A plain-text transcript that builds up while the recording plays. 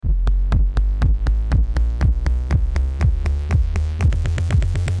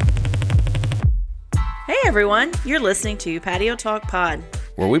everyone, you're listening to Patio Talk Pod,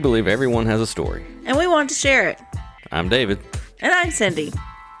 where we believe everyone has a story. and we want to share it. I'm David. And I'm Cindy.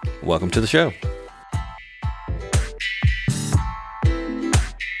 Welcome to the show.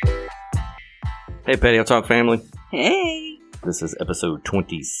 Hey, Patio Talk family. Hey, This is episode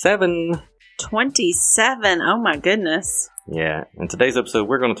 27. 27. Oh my goodness. Yeah, in today's episode,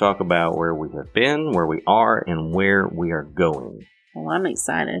 we're going to talk about where we have been, where we are, and where we are going. Well, I'm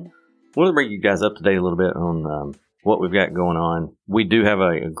excited. I want to bring you guys up to date a little bit on what we've got going on. We do have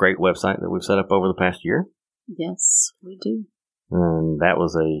a great website that we've set up over the past year, Yes, we do. and that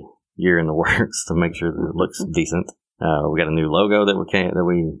was a year in the works to make sure that it looks decent. We got a new logo that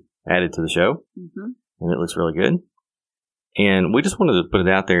we added to the show, and it looks really good. And we just wanted to put it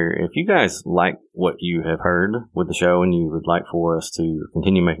out there. If you guys like what you have heard with the show and you would like for us to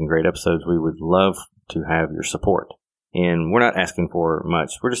continue making great episodes, we would love to have your support. And we're not asking for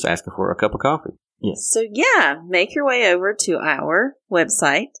much. We're just asking for a cup of coffee. Yes. So yeah, make your way over to our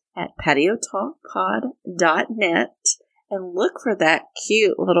website at patiotalkpod.net and look for that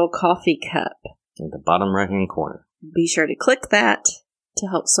cute little coffee cup. In the bottom right-hand corner. Be sure to click that to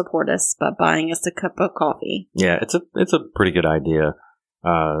help support us by buying us a cup of coffee. Yeah, it's a pretty good idea.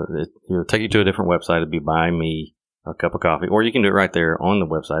 It'll take you to a different website. It'd be Buy Me a Cup of Coffee. Or you can do it right there on the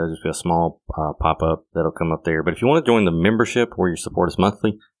website. It'll just be a small pop-up that'll come up there. But if you want to join the membership where you support us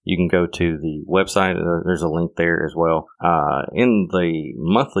monthly, you can go to the website. There's a link there as well. In the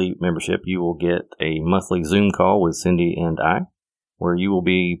monthly membership, you will get a monthly Zoom call with Cindy and I, where you will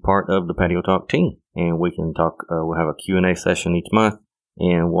be part of the Patio Talk team. And we can talk, we'll have a Q&A session each month.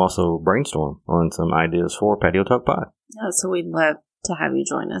 And we'll also brainstorm on some ideas for Patio Talk Pod. Yeah, so we'd love to have you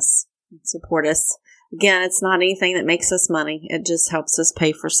join us and support us. Again, it's not anything that makes us money. It just helps us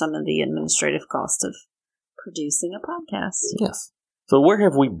pay for some of the administrative cost of producing a podcast. Yes. So where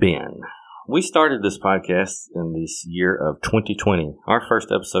have we been? We started this podcast in this year of 2020. Our first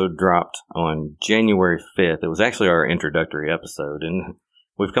episode dropped on January 5th. It was actually our introductory episode, and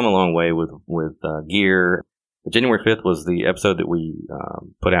we've come a long way with gear. January 5th was the episode that we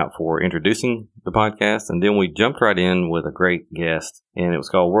put out for introducing the podcast, and then we jumped right in with a great guest, and it was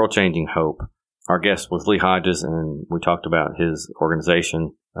called World Changing Hope. Our guest was Lee Hodges, and we talked about his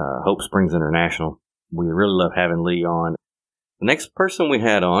organization, Hope Springs International. We really love having Lee on. The next person we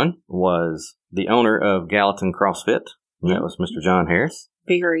had on was the owner of Gallatin CrossFit, and that was Mr. John Harris.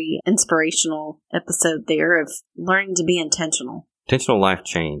 Very inspirational episode there of learning to be intentional. Intentional life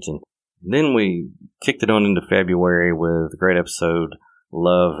change. And then we kicked it on into February with a great episode,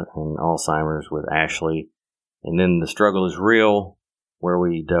 Love and Alzheimer's with Ashley. And then The Struggle is Real, where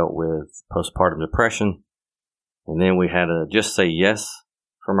we dealt with postpartum depression. And then we had a Just Say Yes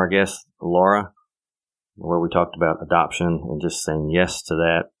from our guest, Laura, where we talked about adoption and just saying yes to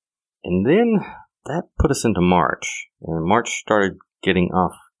that. And then that put us into March. And March started getting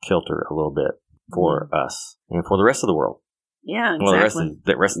off kilter a little bit for us and for the rest of the world. Yeah, exactly. Well,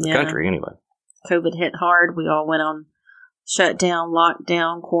 the rest of the country, anyway. COVID hit hard. We all went on shutdown,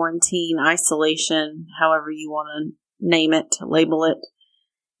 lockdown, quarantine, isolation, however you want to name it, label it,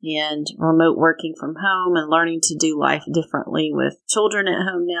 and remote working from home and learning to do life differently with children at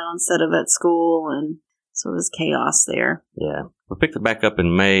home now instead of at school. And so it was chaos there. Yeah. We picked it back up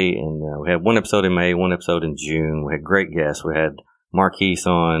in May, and we had one episode in May, one episode in June. We had great guests. We had Marquise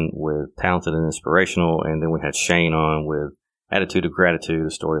on with Talented and Inspirational, and then we had Shane on with Attitude of Gratitude, A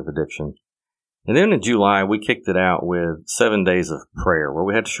Story of Addiction. And then in July, we kicked it out with 7 Days of Prayer, where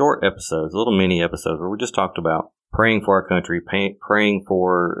we had short episodes, little mini episodes, where we just talked about praying for our country, praying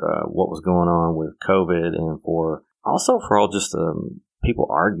for what was going on with COVID, and for all just people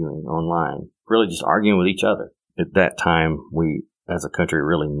arguing online, really just arguing with each other. At that time, we, as a country,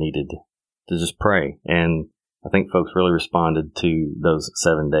 really needed to just pray. And I think folks really responded to those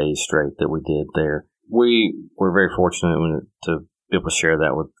 7 days straight that we did there. We were very fortunate to be able to share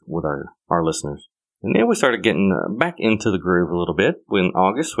that with our listeners. And then we started getting back into the groove a little bit. In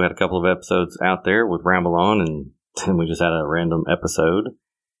August, we had a couple of episodes out there with Ramble On, and then we just had a random episode.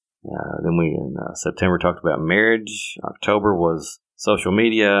 Then we, in September, talked about marriage. October was social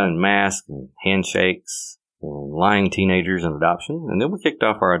media and masks and handshakes and lying teenagers and adoption. And then we kicked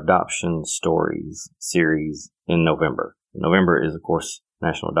off our Adoption Stories series in November. November is, of course,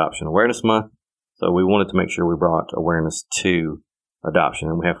 National Adoption Awareness Month. So we wanted to make sure we brought awareness to adoption.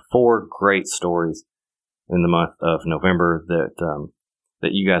 And we have 4 great stories in the month of November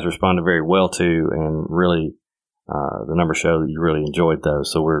that you guys responded very well to, and really the numbers show that you really enjoyed those.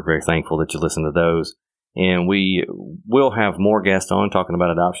 So we're very thankful that you listened to those. And we will have more guests on talking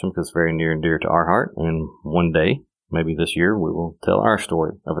about adoption because it's very near and dear to our heart. And one day, maybe this year, we will tell our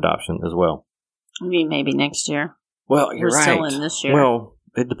story of adoption as well. I mean, maybe next year. Well, you're We're right. still in this year. Well,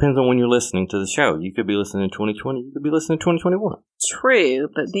 it depends on when you're listening to the show. You could be listening in 2020. You could be listening in 2021. True,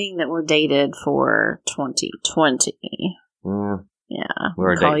 but being that we're dated for 2020, Yeah,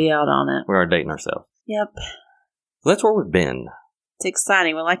 we'll call you out on it. we are dating ourselves. Yep. That's where we've been. It's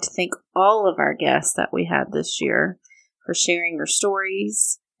exciting. We'd like to thank all of our guests that we had this year for sharing their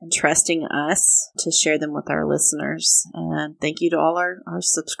stories and trusting us to share them with our listeners. And thank you to all our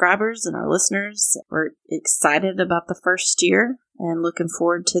subscribers and our listeners. We're excited about the first year and looking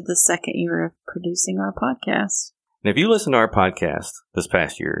forward to the second year of producing our podcast. And if you listened to our podcast this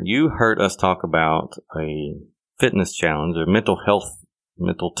past year, you heard us talk about a fitness challenge, a mental health,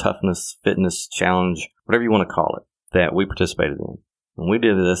 mental toughness fitness challenge, whatever you want to call it, that we participated in. And we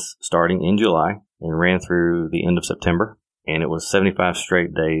did this starting in July and ran through the end of September. And it was 75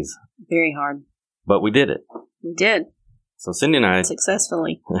 straight days. Very hard. But we did it. We did. So Cindy and I...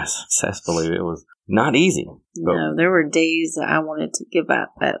 Successfully. Successfully. It was not easy. No, there were days that I wanted to give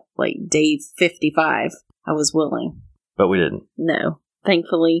up at like day 55. I was willing. But we didn't. No.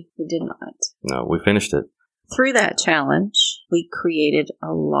 Thankfully, we did not. No, we finished it. Through that challenge, we created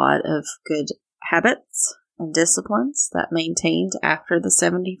a lot of good habits and disciplines that maintained after the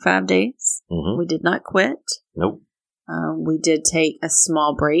 75 days. Mm-hmm. We did not quit. Nope. We did take a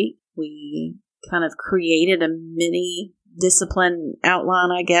small break. We kind of created a mini discipline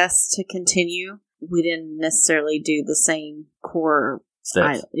outline, I guess, to continue. We didn't necessarily do the same core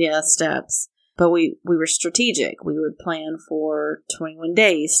steps. But we were strategic. We would plan for 21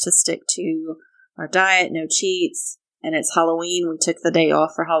 days to stick to our diet, no cheats. And it's Halloween. We took the day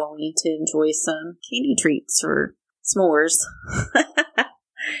off for Halloween to enjoy some candy treats or s'mores.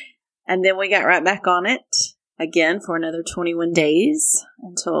 And then we got right back on it again for another 21 days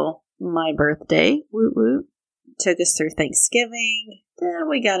until my birthday. Woot woot. Took us through Thanksgiving. Then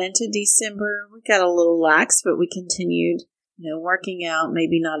we got into December. We got a little lax, but we continued, working out,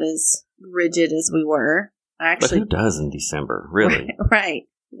 maybe not as rigid as we were. But who does in December, really? Right.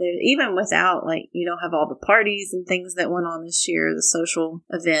 Even without, you don't have all the parties and things that went on this year, the social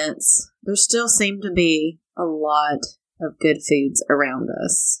events, there still seemed to be a lot of good foods around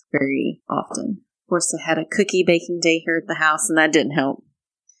us very often. Of course, I had a cookie baking day here at the house, and that didn't help.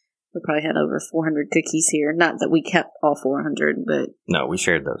 We probably had over 400 cookies here. Not that we kept all 400, but... No, we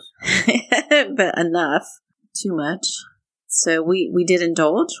shared those. But enough. Too much. So we did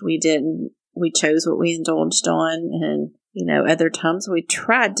indulge. We chose what we indulged on, and other times we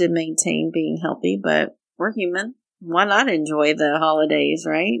tried to maintain being healthy, but we're human. Why not enjoy the holidays,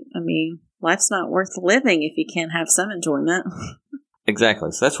 right? I mean, life's not worth living if you can't have some enjoyment.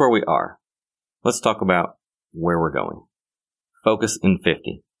 Exactly. So that's where we are. Let's talk about where we're going. Focus in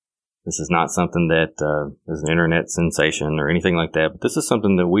 50. This is not something that is an internet sensation or anything like that, but this is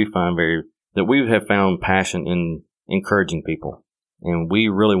something that we have found passion in encouraging people. And we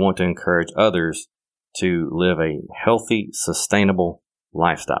really want to encourage others to live a healthy, sustainable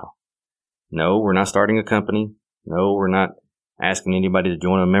lifestyle. No, we're not starting a company. No, we're not asking anybody to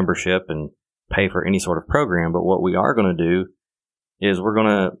join a membership and pay for any sort of program. But what we are going to do is we're going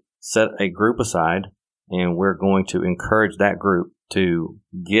to set a group aside, and we're going to encourage that group to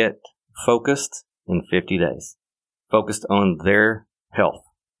get focused in 50 days. Focused on their health,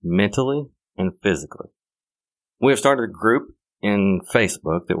 mentally and physically. We have started a group in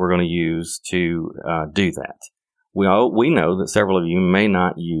Facebook that we're going to use to do that. We know that several of you may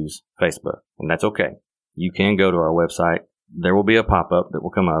not use Facebook, and that's okay. You can go to our website. There will be a pop-up that will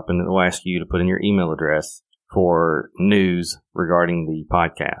come up, and it will ask you to put in your email address for news regarding the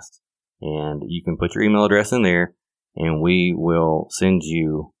podcast. And you can put your email address in there, and we will send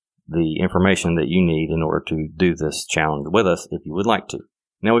you the information that you need in order to do this challenge with us if you would like to.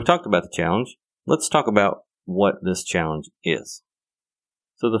 Now, we've talked about the challenge. Let's talk about what this challenge is.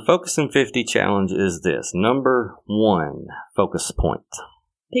 So the Focus in 50 challenge is this. Number 1 focus point.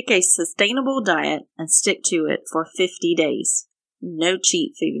 Pick a sustainable diet and stick to it for 50 days. No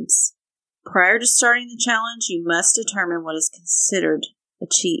cheat foods. Prior to starting the challenge, you must determine what is considered a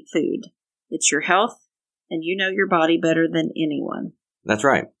cheat food. It's your health, and you know your body better than anyone. That's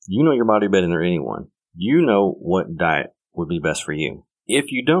right. You know your body better than anyone. You know what diet would be best for you.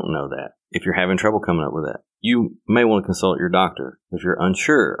 If you don't know that, if you're having trouble coming up with that, you may want to consult your doctor if you're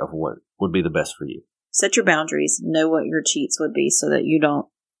unsure of what would be the best for you. Set your boundaries. Know what your cheats would be so that you don't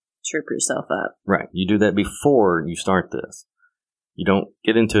trip yourself up. Right. You do that before you start this. You don't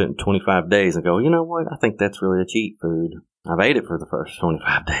get into it in 25 days and go, you know what, I think that's really a cheat food. I've ate it for the first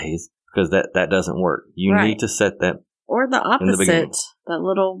 25 days because that doesn't work. You need to set that. Or the opposite, that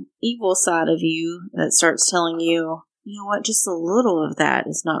little evil side of you that starts telling you, you know what, just a little of that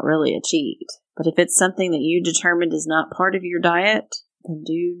is not really a cheat. But if it's something that you determined is not part of your diet, then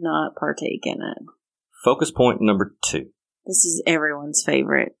do not partake in it. Focus point number 2. This is everyone's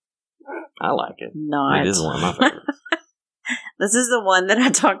favorite. I like it. Not. It is one of my favorites. This is the one that I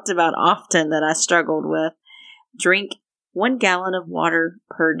talked about often that I struggled with. Drink 1 gallon of water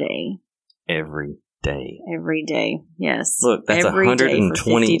per day. Every day. Every day, yes. Look, that's every 120 day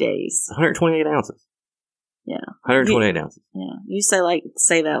for 50 days. 128 ounces. Yeah. 128 ounces. Yeah. You say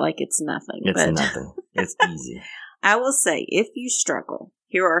that like it's nothing. It's but nothing. It's easy. I will say, if you struggle,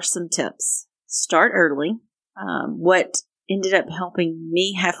 here are some tips. Start early. What ended up helping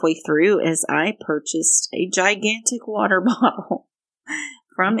me halfway through is I purchased a gigantic water bottle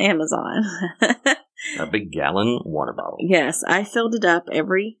from Amazon. A big gallon water bottle. Yes, I filled it up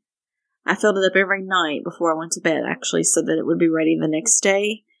every night before I went to bed, actually, so that it would be ready the next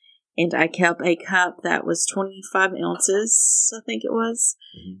day. And I kept a cup that was 25 ounces, I think it was.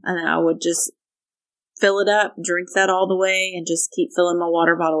 Mm-hmm. And I would just fill it up, drink that all the way, and just keep filling my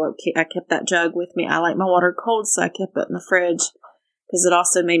water bottle up. I kept that jug with me. I like my water cold, so I kept it in the fridge because it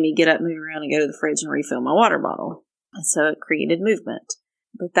also made me get up, move around, and go to the fridge and refill my water bottle. And so it created movement.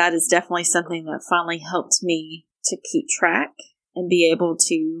 But that is definitely something that finally helped me to keep track and be able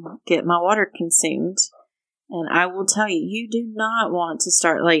to get my water consumed. And I will tell you, you do not want to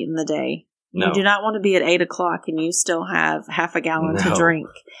start late in the day. No. You do not want to be at 8 o'clock and you still have half a gallon to drink.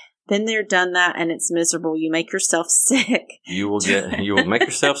 Been there, done that, and it's miserable. You make yourself sick. You will make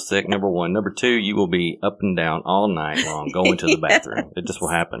yourself sick, number 1. Number 2, you will be up and down all night long going to the bathroom. It just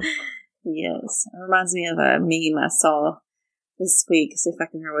will happen. Yes. It reminds me of a meme I saw this week. See if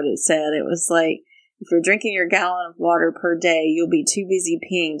I can remember what it said. It was like, if you're drinking your gallon of water per day, you'll be too busy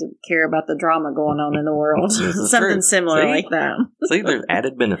peeing to care about the drama going on in the world. Something similar like that. See, there's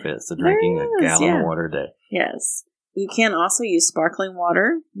added benefits to drinking a gallon of water a day. Yes. You can also use sparkling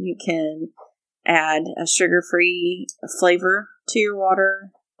water. You can add a sugar-free flavor to your water.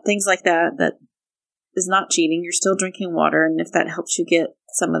 Things like that. That is not cheating. You're still drinking water. And if that helps you get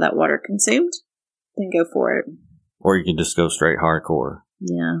some of that water consumed, then go for it. Or you can just go straight hardcore.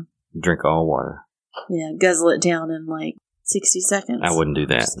 Yeah. Drink all water. Yeah, guzzle it down in like 60 seconds. I wouldn't do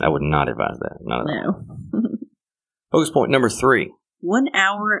that. I would not advise that. Not at all. No. Focus point number 3. 1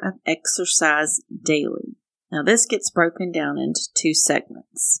 hour of exercise daily. Now, this gets broken down into 2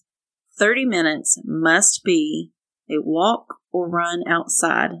 segments. 30 minutes must be a walk or run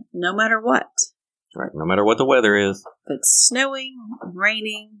outside, no matter what. Right, no matter what the weather is. If it's snowing,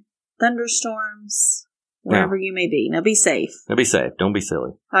 raining, thunderstorms, wherever you may be. Now, be safe. Now, be safe. Don't be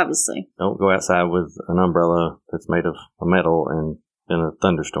silly. Obviously. Don't go outside with an umbrella that's made of metal and in a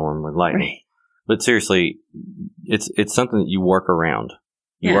thunderstorm with lightning. Right. But seriously, it's something that you work around.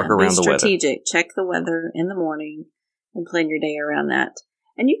 You work around the weather. Be strategic. Check the weather in the morning and plan your day around that.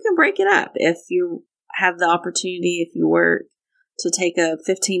 And you can break it up if you have the opportunity, if you work, to take a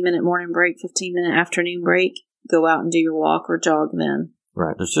 15-minute morning break, 15-minute afternoon break, go out and do your walk or jog then.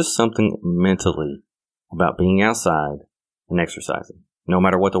 Right. There's just something mentally about being outside and exercising, no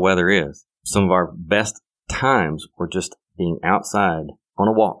matter what the weather is. Some of our best times were just being outside on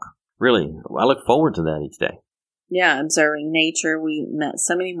a walk. Really, I look forward to that each day. Yeah, observing nature. We met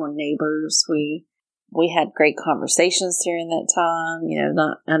so many more neighbors. We had great conversations during that time.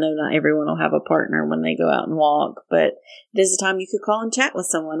 I know not everyone will have a partner when they go out and walk, but it is a time you could call and chat with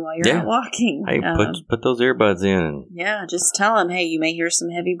someone while you're out walking. Hey, put those earbuds in. Yeah, just tell them, hey, you may hear some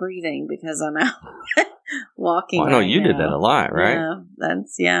heavy breathing because I'm out walking. Well, I know you did that a lot, right?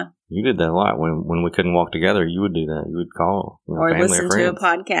 Yeah, You did that a lot. When we couldn't walk together, you would do that. You would call or family listen or friends. to a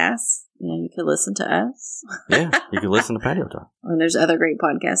podcast. You could listen to us. Yeah, you could listen to Patio Talk. And there's other great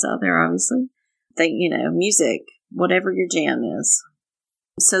podcasts out there, obviously. Music, whatever your jam is.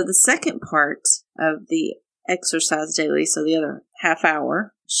 So the second part of the exercise daily, so the other half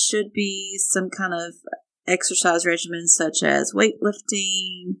hour, should be some kind of exercise regimen such as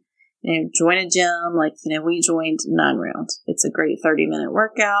weightlifting, join a gym. We joined 9 Round. It's a great 30-minute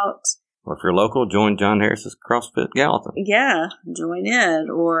workout. Or if you're local, join John Harris's CrossFit Gallatin. Yeah, join in.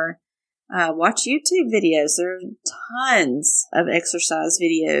 Or watch YouTube videos. There are tons of exercise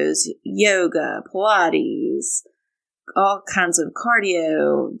videos, yoga, Pilates, all kinds of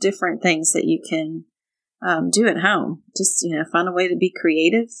cardio, different things that you can do at home. Just, find a way to be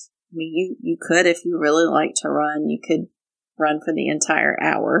creative. I mean, you could, if you really like to run, you could run for the entire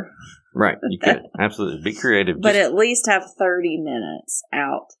hour. Right, you could. Absolutely. Be creative. But at least have 30 minutes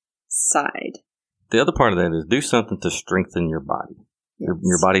outside. The other part of that is do something to strengthen your body. Yes.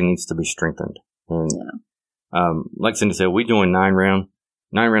 Your body needs to be strengthened. And like Cindy said, we joined 9 Round.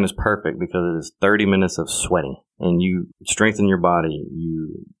 9 Round is perfect because it is 30 minutes of sweating. And you strengthen your body.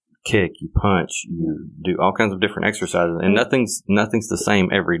 You kick, you punch, you do all kinds of different exercises, and nothing's the same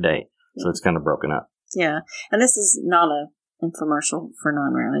every day. So it's kind of broken up. Yeah. And this is not a infomercial for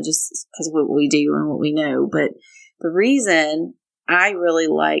Non-Round, just because of what we do and what we know. But the reason I really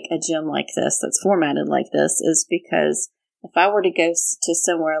like a gym like this, that's formatted like this, is because if I were to go to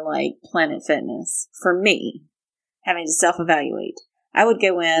somewhere like Planet Fitness, for me, having to self-evaluate, I would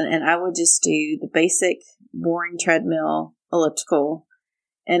go in and I would just do the basic boring treadmill, elliptical,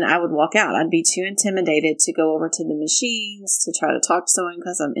 and I would walk out. I'd be too intimidated to go over to the machines to try to talk to someone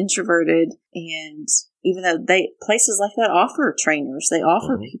because I'm introverted. And even though places like that offer trainers, they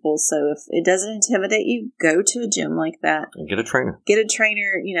offer people. So if it doesn't intimidate you, go to a gym like that. And get a trainer. Get a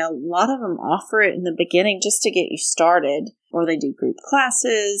trainer. You know, a lot of them offer it in the beginning just to get you started. Or they do group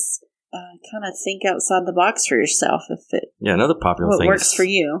classes. Kind of think outside the box for yourself if it another popular thing works for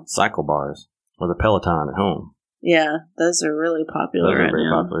you. Cycle bars or the Peloton at home. Yeah, those are really popular. Those are very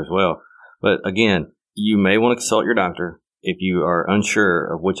popular as well. But again, you may want to consult your doctor if you are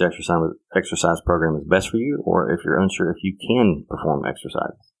unsure of which exercise program is best for you, or if you're unsure if you can perform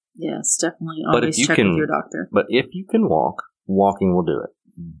exercise. Yes, definitely. Always check with your doctor. But if you can walk, walking will do it.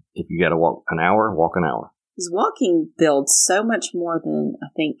 If you got to walk an hour, walk an hour. Because walking builds so much more than I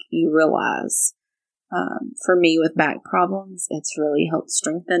think you realize. For me, with back problems, it's really helped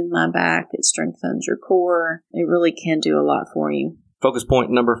strengthen my back. It strengthens your core. It really can do a lot for you. Focus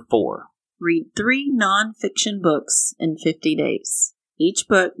point number 4. Read 3 nonfiction books in 50 days. Each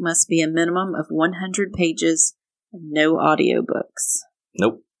book must be a minimum of 100 pages and no audiobooks.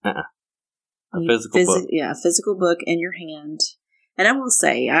 Nope. A physical book. Yeah, a physical book in your hand. And I will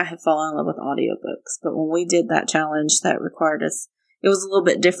say, I have fallen in love with audiobooks, but when we did that challenge, that required us, it was a little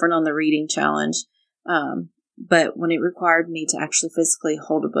bit different on the reading challenge. But when it required me to actually physically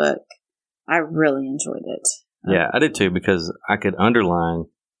hold a book, I really enjoyed it. Yeah, I did too, because I could underline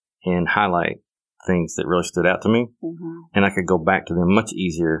and highlight things that really stood out to me, and I could go back to them much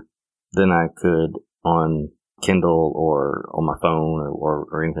easier than I could on Kindle or on my phone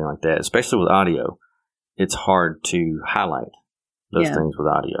or anything like that. Especially with audio, it's hard to highlight those things with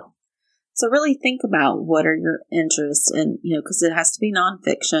audio. So really think about what are your interests, and because it has to be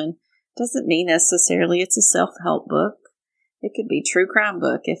nonfiction. Doesn't mean necessarily it's a self-help book. It could be a true crime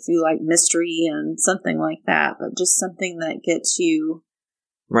book if you like mystery and something like that, but just something that gets you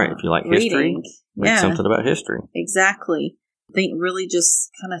right. If you like history, read something about history. Exactly. Really just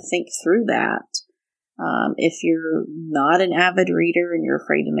kind of think through that. If you're not an avid reader and you're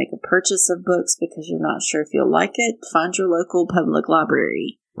afraid to make a purchase of books because you're not sure if you'll like it, find your local public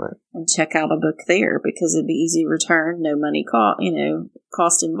library. Right. And check out a book there because it'd be easy return, no money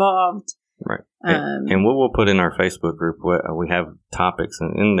cost involved. Right. And what we'll put in our Facebook group, we have topics,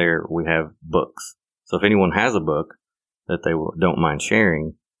 and in there we have books. So if anyone has a book that they don't mind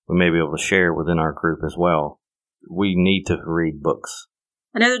sharing, we may be able to share within our group as well. We need to read books.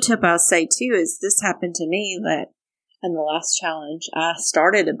 Another tip I'll say too is this happened to me that in the last challenge, I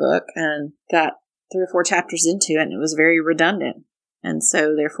started a book and got 3 or 4 chapters into it, and it was very redundant. And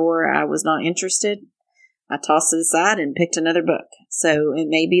so, therefore, I was not interested. I tossed it aside and picked another book. So, it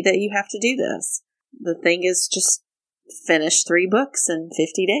may be that you have to do this. The thing is just finish 3 books in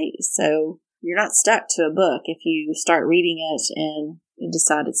 50 days. So, you're not stuck to a book if you start reading it and you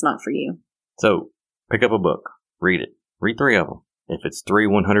decide it's not for you. So, pick up a book. Read it. Read 3 of them. If it's 3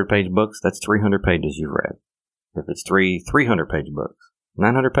 100-page books, that's 300 pages you've read. If it's 3 300-page books,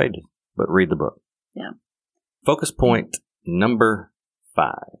 900 pages. But read the book. Yeah. Focus point number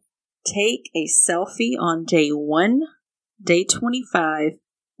 5. Take a selfie on day 1, day 25,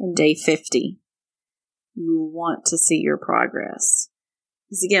 and day 50. You want to see your progress.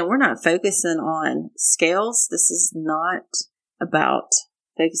 Because again, we're not focusing on scales. This is not about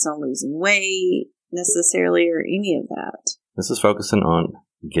focus on losing weight necessarily or any of that. This is focusing on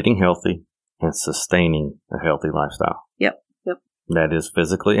getting healthy and sustaining a healthy lifestyle. Yep. That is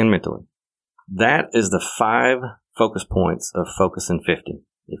physically and mentally. That is the 5 focus points of Focus in 50.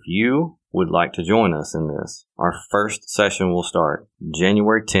 If you would like to join us in this, our first session will start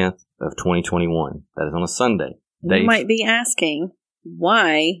January 10th of 2021. That is on a Sunday. You might be asking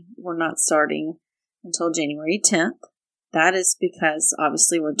why we're not starting until January 10th. That is because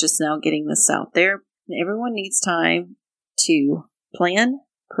obviously we're just now getting this out there. And everyone needs time to plan,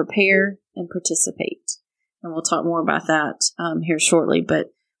 prepare, and participate. And we'll talk more about that here shortly. But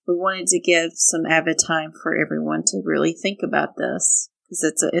we wanted to give some avid time for everyone to really think about this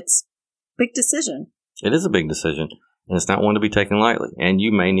because it's a big decision. It is a big decision, and it's not one to be taken lightly. And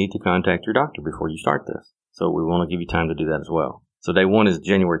you may need to contact your doctor before you start this. So we want to give you time to do that as well. So day 1 is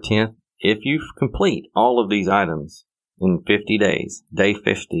January 10th. If you complete all of these items in 50 days. Day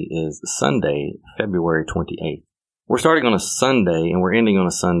 50 is Sunday, February 28th. We're starting on a Sunday and we're ending on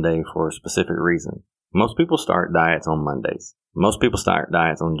a Sunday for a specific reason. Most people start diets on Mondays. Most people start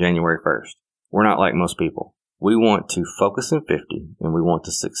diets on January 1st. We're not like most people. We want to focus in 50 and we want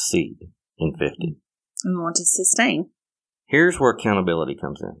to succeed in 50. We want to sustain. Here's where accountability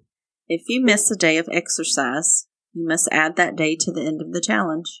comes in. If you miss a day of exercise, you must add that day to the end of the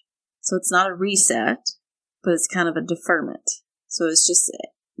challenge. So it's not a reset, but it's kind of a deferment. So it's just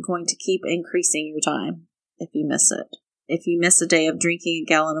going to keep increasing your time if you miss it. If you miss a day of drinking a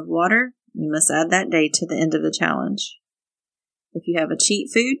gallon of water, you must add that day to the end of the challenge. If you have a cheat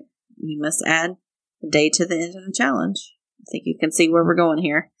food, you must add a day to the end of the challenge. I think you can see where we're going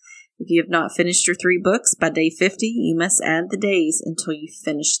here. If you have not finished your 3 books by day 50, you must add the days until you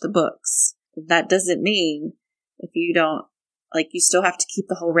finish the books. That doesn't mean if you don't, you still have to keep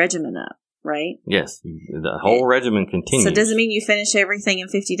the whole regimen up, right? Yes, the whole regimen continues. So it doesn't mean you finish everything in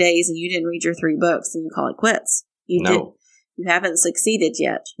 50 days and you didn't read your 3 books and you call it quits. You haven't succeeded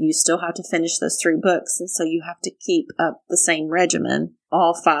yet. You still have to finish those 3 books, and so you have to keep up the same regimen,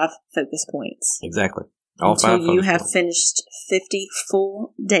 all 5 focus points. Exactly. Until you have finished 50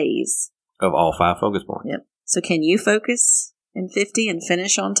 full days. Of all 5 focus points. Yep. So can you focus in 50 and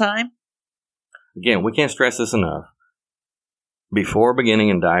finish on time? Again, we can't stress this enough. Before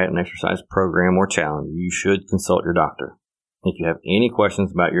beginning a diet and exercise program or challenge, you should consult your doctor if you have any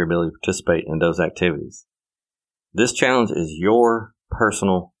questions about your ability to participate in those activities. This challenge is your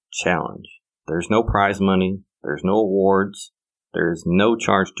personal challenge. There's no prize money. There's no awards. There is no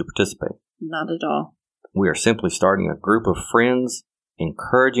charge to participate. Not at all. We are simply starting a group of friends,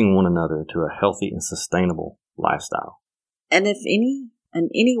 encouraging one another to a healthy and sustainable lifestyle. And if in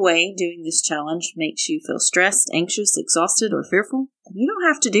any way doing this challenge makes you feel stressed, anxious, exhausted, or fearful, you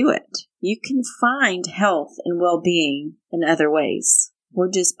don't have to do it. You can find health and well-being in other ways. We're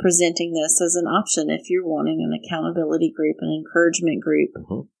just presenting this as an option if you're wanting an accountability group, an encouragement group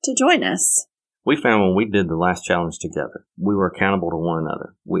to join us. We found when we did the last challenge together, we were accountable to one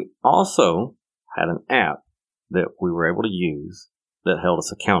another. We also had an app that we were able to use that held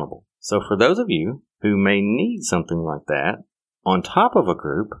us accountable. So for those of you who may need something like that, on top of a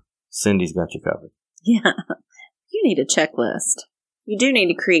group, Cindy's got you covered. Yeah, you need a checklist. You do need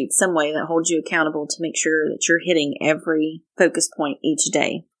to create some way that holds you accountable to make sure that you're hitting every focus point each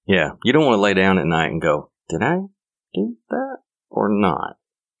day. Yeah, you don't want to lay down at night and go, did I do that or not?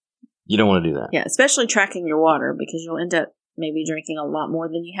 You don't want to do that. Yeah, especially tracking your water, because you'll end up maybe drinking a lot more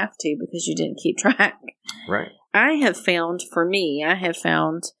than you have to because you didn't keep track. Right. I have found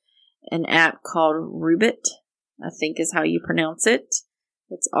an app called Roubit, I think is how you pronounce it.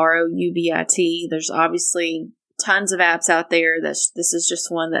 It's Roubit. There's obviously tons of apps out there. This is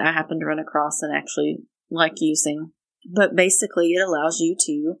just one that I happened to run across and actually like using. But basically, it allows you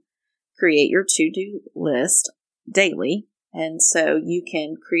to create your to-do list daily. And so you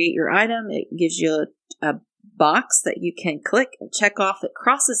can create your item. It gives you a box that you can click and check off. It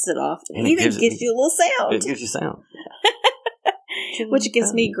crosses it off. And even gives you a little sound. It gives you sound. Which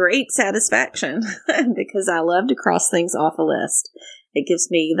gives me great satisfaction because I love to cross things off a list. It gives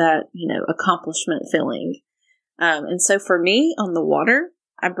me that, accomplishment feeling. And so for me on the water,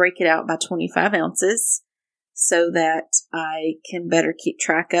 I break it out by 25 ounces so that I can better keep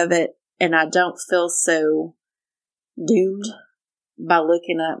track of it. And I don't feel so doomed by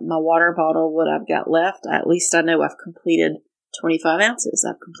looking at my water bottle, what I've got left. At least I know I've completed 25 ounces.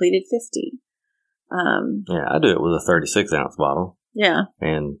 I've completed 50. Yeah, I do it with a 36-ounce bottle. Yeah.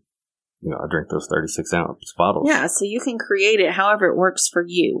 And, I drink those 36-ounce bottles. Yeah, so you can create it however it works for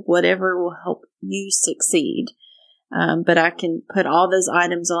you, whatever will help you succeed. But I can put all those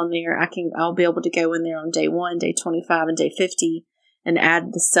items on there. I'll be able to go in there on day 1, day 25, and day 50 and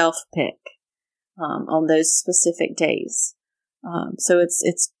add the self-pick on those specific days. So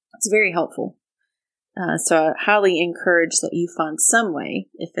it's very helpful. So I highly encourage that you find some way,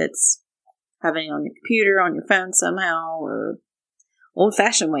 if it's having it on your computer, on your phone somehow, or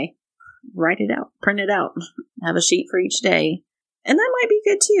old-fashioned way, write it out, print it out, have a sheet for each day. And that might be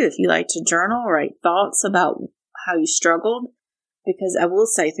good too if you like to journal, write thoughts about how you struggled. Because I will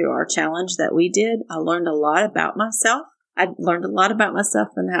say through our challenge that we did, I learned a lot about myself. I learned a lot about myself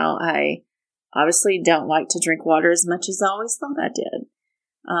and how I obviously don't like to drink water as much as I always thought I did.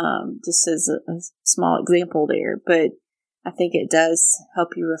 Just as a small example there. But I think it does help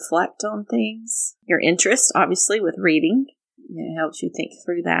you reflect on things. Your interest, obviously, with reading, it helps you think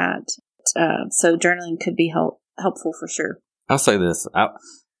through that. So journaling could be helpful for sure. I'll say this.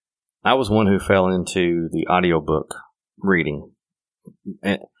 I was one who fell into the audiobook reading.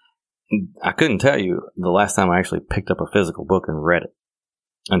 And I couldn't tell you the last time I actually picked up a physical book and read it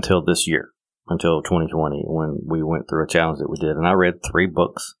until this year, until 2020, when we went through a challenge that we did. And I read 3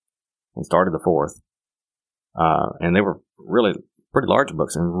 books and started the 4th. And they were really pretty large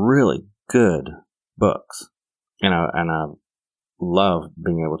books and really good books. And I love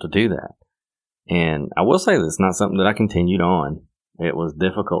being able to do that. And I will say that it's not something that I continued on. It was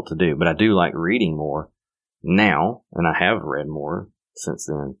difficult to do, but I do like reading more now, and I have read more since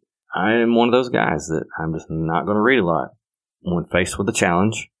then. I am one of those guys that I'm just not going to read a lot. When faced with a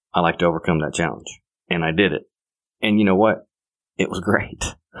challenge, I like to overcome that challenge. And I did it. And you know what? It was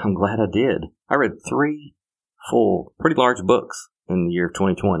great. I'm glad I did. I read 3 full, pretty large books in the year of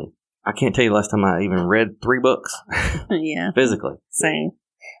 2020. I can't tell you the last time I even read 3 books. Yeah. Physically. Same.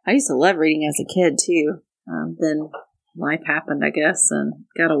 I used to love reading as a kid, too. Then life happened, I guess, and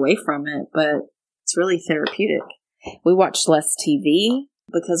got away from it. But it's really therapeutic. We watched less TV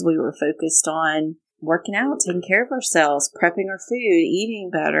because we were focused on working out, taking care of ourselves, prepping our food, eating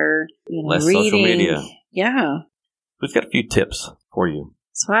better, less reading. social media. Yeah. We've got a few tips for you.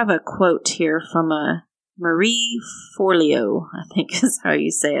 So I have a quote here from Marie Forleo, I think is how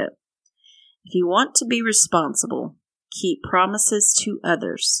you say it. If you want to be responsible, keep promises to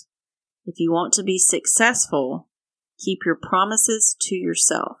others. If you want to be successful, keep your promises to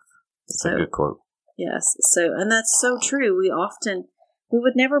yourself. That's a good quote. Yes. And that's so true. We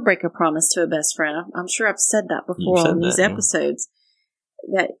would never break a promise to a best friend. I'm sure I've said that before on these episodes.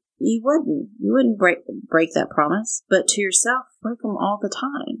 That you wouldn't break that promise, but to yourself, break them all the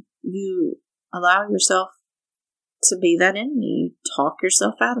time. You allow yourself to be that enemy. You talk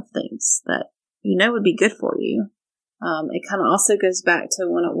yourself out of things that would be good for you. It kind of also goes back to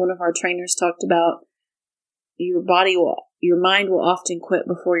when one of our trainers talked about your mind will often quit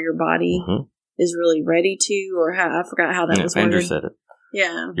before your body is really ready to, or I forgot how that was worded. Andrew said it.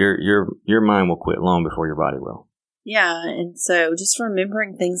 Yeah. Your mind will quit long before your body will. Yeah, and so just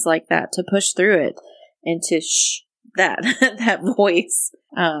remembering things like that to push through it and to that voice.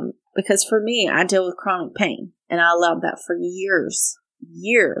 Because for me, I deal with chronic pain, and I allowed that for years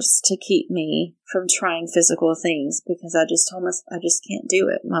to keep me from trying physical things because I just told myself I just can't do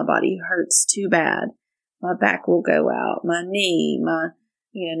it. My body hurts too bad. My back will go out, my knee,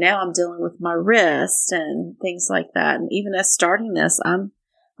 now I'm dealing with my wrist and things like that. And even as starting this, I'm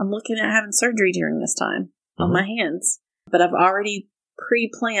looking at having surgery during this time on my hands. But I've already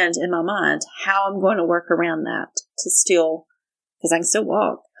pre-planned in my mind how I'm going to work around that to still, because I can still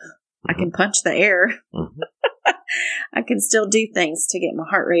walk. I can punch the air. I can still do things to get my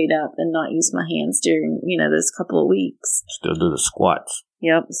heart rate up and not use my hands during, those couple of weeks. Still do the squats.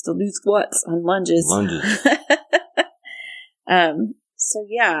 Yep, still do squats on lunges. So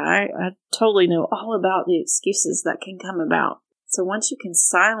yeah, I totally know all about the excuses that can come about. So once you can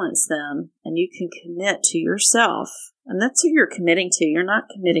silence them and you can commit to yourself, and that's who you're committing to. You're not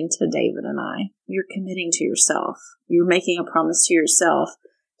committing to David and I. You're committing to yourself. You're making a promise to yourself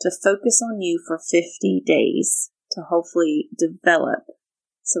to focus on you for 50 days to hopefully develop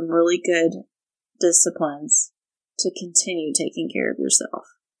some really good disciplines to continue taking care of yourself.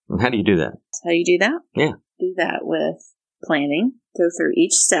 And how do you do that? How you do that? Yeah. Do that with planning. Go through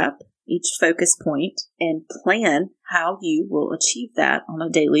each step, each focus point, and plan how you will achieve that on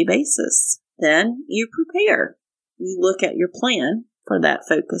a daily basis. Then you prepare. You look at your plan for that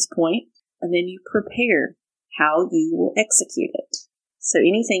focus point, and then you prepare how you will execute it. So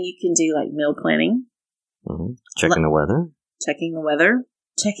anything you can do, like meal planning. Checking the weather. Checking the weather.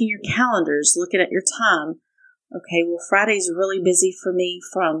 Checking your calendars. Looking at your time. Okay, well, Friday's really busy for me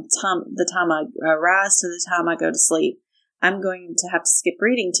from the time I rise to the time I go to sleep. I'm going to have to skip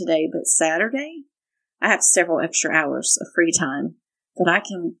reading today, but Saturday, I have several extra hours of free time that I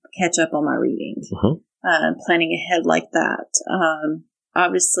can catch up on my reading. Planning ahead like that.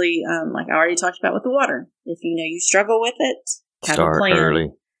 Obviously, like I already talked about with the water, if you struggle with it, have a plan.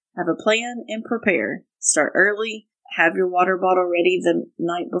 Early. Have a plan and prepare. Start early. Have your water bottle ready the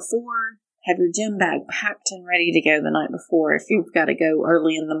night before. Have your gym bag packed and ready to go the night before if you've got to go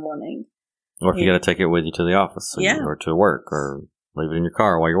early in the morning. Or if you got to take it with you to the office or to work or leave it in your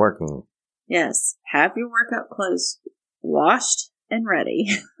car while you're working. Yes. Have your workout clothes washed and ready.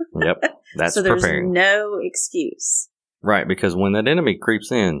 Yep. That's so there's preparing. No excuse. Right. Because when that enemy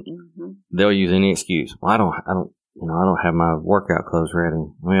creeps in, they'll use any excuse. Well, I don't have my workout clothes ready.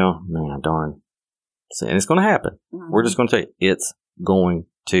 Well, man, darn. And it's going to happen. We're just going to tell you, it's going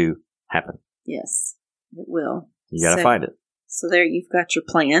to happen. Yes, it will. You got to fight it. So there you've got your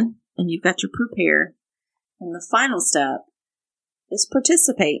plan and you've got your prepare. And the final step is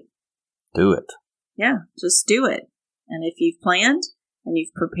participate. Do it. Yeah, just do it. And if you've planned, and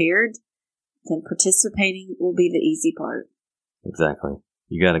you've prepared, then participating will be the easy part. Exactly.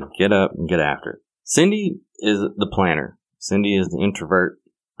 You got to get up and get after it. Cindy is the planner. Cindy is the introvert.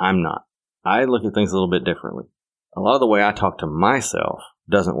 I'm not. I look at things a little bit differently. A lot of the way I talk to myself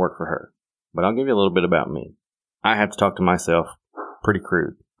doesn't work for her. But I'll give you a little bit about me. I have to talk to myself pretty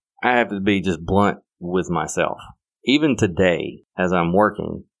crude. I have to be just blunt with myself. Even today, as I'm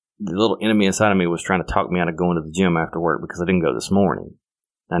working, the little enemy inside of me was trying to talk me out of going to the gym after work because I didn't go this morning.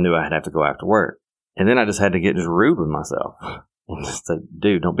 I knew I'd have to go after work. And then I just had to get just rude with myself and just say,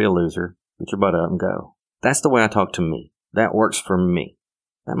 dude, don't be a loser. Get your butt up and go. That's the way I talk to me. That works for me.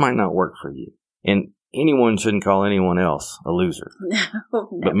 That might not work for you. And anyone shouldn't call anyone else a loser. No, never.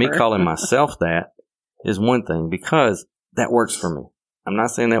 But me calling myself that is one thing because that works for me. I'm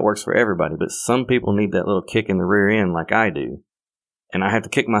not saying that works for everybody, but some people need that little kick in the rear end like I do. And I have to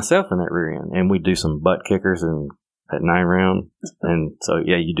kick myself in that rear end. And we do some butt kickers and at 9 round. And so,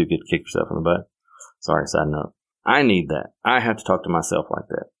 yeah, you do get to kick yourself in the butt. Sorry, side note. I need that. I have to talk to myself like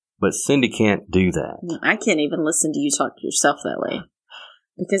that. But Cindy can't do that. I can't even listen to you talk to yourself that way.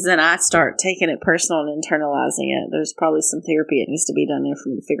 Because then I start taking it personal and internalizing it. There's probably some therapy that needs to be done there for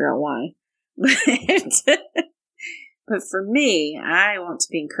me to figure out why. But for me, I want to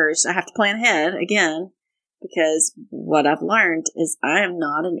be encouraged. I have to plan ahead again. Because what I've learned is I am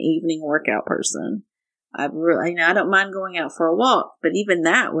not an evening workout person. I don't mind going out for a walk, but even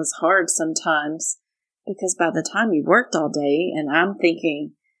that was hard sometimes because by the time you've worked all day and I'm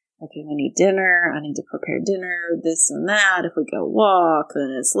thinking, okay, we need dinner, I need to prepare dinner, this and that. If we go walk,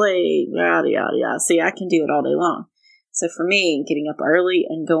 then it's late, yada, yada, yada. See, I can do it all day long. So for me, getting up early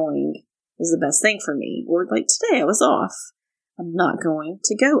and going is the best thing for me. Or like today, I was off. I'm not going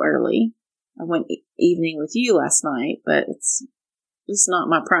to go early. I went evening with you last night, but it's not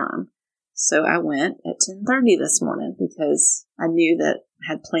my prime. So I went at 10:30 this morning because I knew that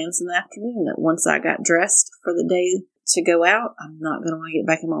I had plans in the afternoon that once I got dressed for the day to go out, I'm not going to want to get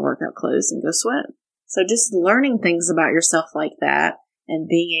back in my workout clothes and go sweat. So just learning things about yourself like that and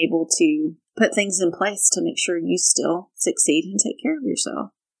being able to put things in place to make sure you still succeed and take care of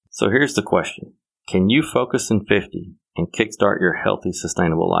yourself. So here's the question. Can you focus in 50 and kickstart your healthy,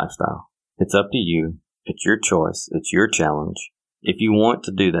 sustainable lifestyle? It's up to you. It's your choice. It's your challenge. If you want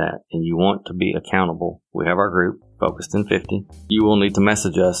to do that and you want to be accountable, we have our group, Focused in 50. You will need to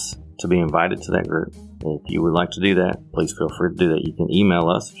message us to be invited to that group. If you would like to do that, please feel free to do that. You can email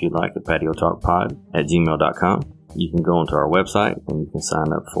us if you'd like at patiotalkpod@gmail.com. You can go onto our website and you can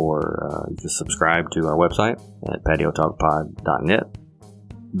sign up you can subscribe to our website at patiotalkpod.net.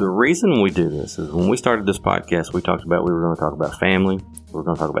 The reason we do this is when we started this podcast, we were going to talk about family, we were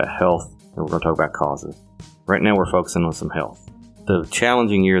going to talk about health, and we're going to talk about causes. Right now we're focusing on some health. The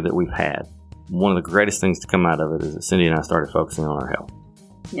challenging year that we've had, one of the greatest things to come out of it is that Cindy and I started focusing on our health.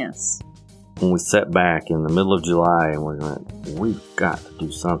 Yes. When we sat back in the middle of July and we've got to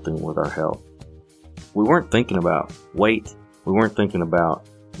do something with our health. We weren't thinking about weight. We weren't thinking about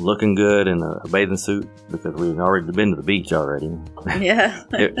looking good in a bathing suit because we'd already been to the beach already. Yeah.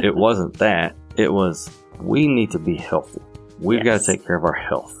 It wasn't that. It was, we need to be healthy. We've got to take care of our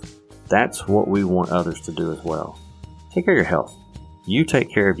health. That's what we want others to do as well. Take care of your health. You take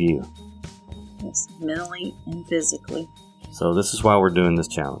care of you. Yes, mentally and physically. So this is why we're doing this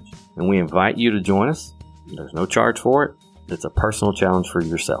challenge. And we invite you to join us. There's no charge for it. It's a personal challenge for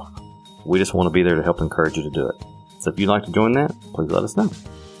yourself. We just want to be there to help encourage you to do it. So if you'd like to join that, please let us know.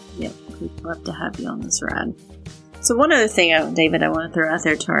 Yep, we'd love to have you on this ride. So one other thing, David, I want to throw out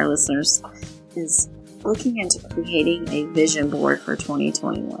there to our listeners is looking into creating a vision board for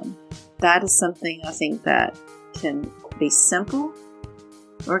 2021. That is something I think that can be simple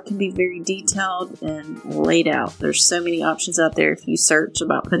or it can be very detailed and laid out. There's so many options out there if you search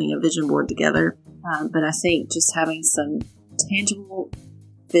about putting a vision board together. But I think just having some tangible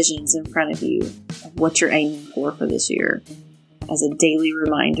visions in front of you of what you're aiming for this year as a daily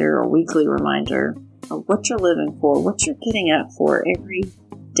reminder or weekly reminder of what you're living for, what you're getting up for every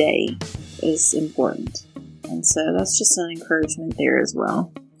day is important. And so that's just an encouragement there as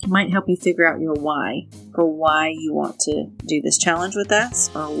well. It might help you figure out your why for why you want to do this challenge with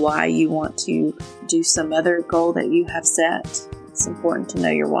us or why you want to do some other goal that you have set. It's important to know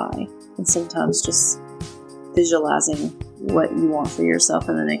your why. And sometimes just visualizing what you want for yourself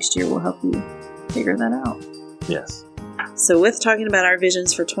in the next year will help you figure that out. Yes. So with talking about our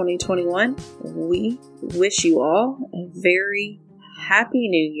visions for 2021, we wish you all a very happy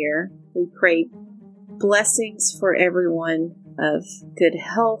new year. We pray blessings for everyone of good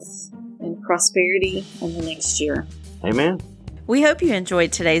health and prosperity in the next year. Amen. We hope you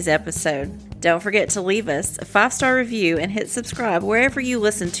enjoyed today's episode. Don't forget to leave us a 5-star review and hit subscribe wherever you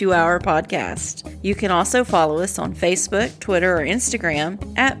listen to our podcast. You can also follow us on Facebook, Twitter, or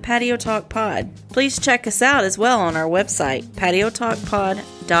Instagram at Patio Talk Pod. Please check us out as well on our website,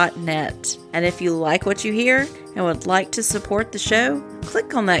 patiotalkpod.net. And if you like what you hear and would like to support the show,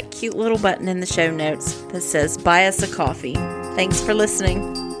 click on that cute little button in the show notes that says Buy Us a Coffee. Thanks for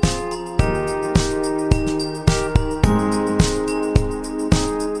listening.